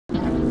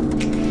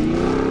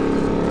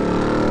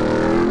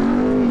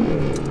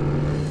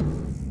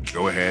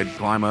ahead,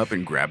 climb up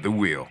and grab the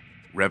wheel.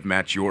 Rev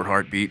match your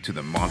heartbeat to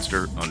the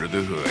monster under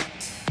the hood.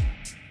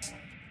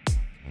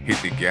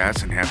 Hit the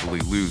gas and happily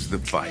lose the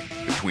fight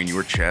between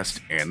your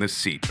chest and the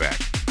seat back.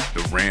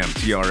 The Ram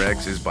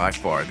TRX is by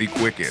far the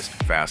quickest,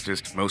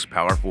 fastest, most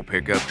powerful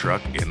pickup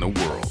truck in the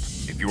world.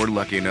 If you're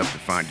lucky enough to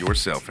find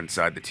yourself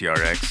inside the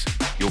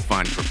TRX, you'll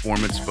find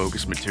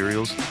performance-focused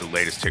materials, the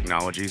latest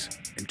technologies,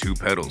 and 2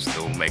 pedals that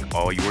will make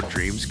all your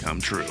dreams come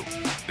true.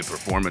 The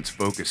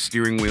performance-focused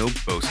steering wheel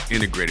boasts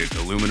integrated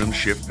aluminum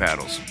shift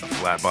paddles, a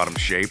flat-bottom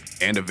shape,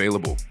 and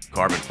available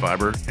carbon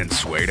fiber and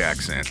suede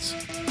accents.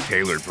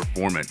 Tailored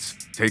performance.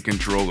 Take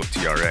control of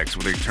TRX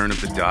with a turn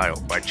of the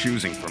dial by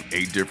choosing from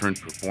 8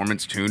 different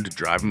performance-tuned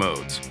drive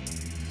modes.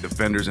 The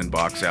fenders and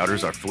box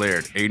outers are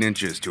flared 8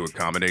 inches to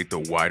accommodate the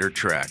wider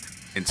track,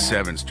 and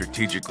 7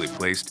 strategically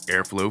placed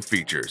airflow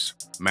features,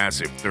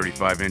 massive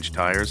 35-inch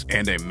tires,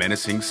 and a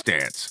menacing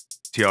stance.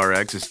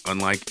 TRX is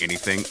unlike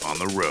anything on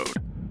the road.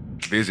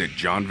 Visit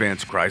John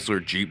Vance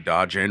Chrysler, Jeep,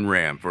 Dodge, and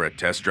Ram for a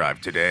test drive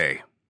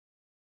today.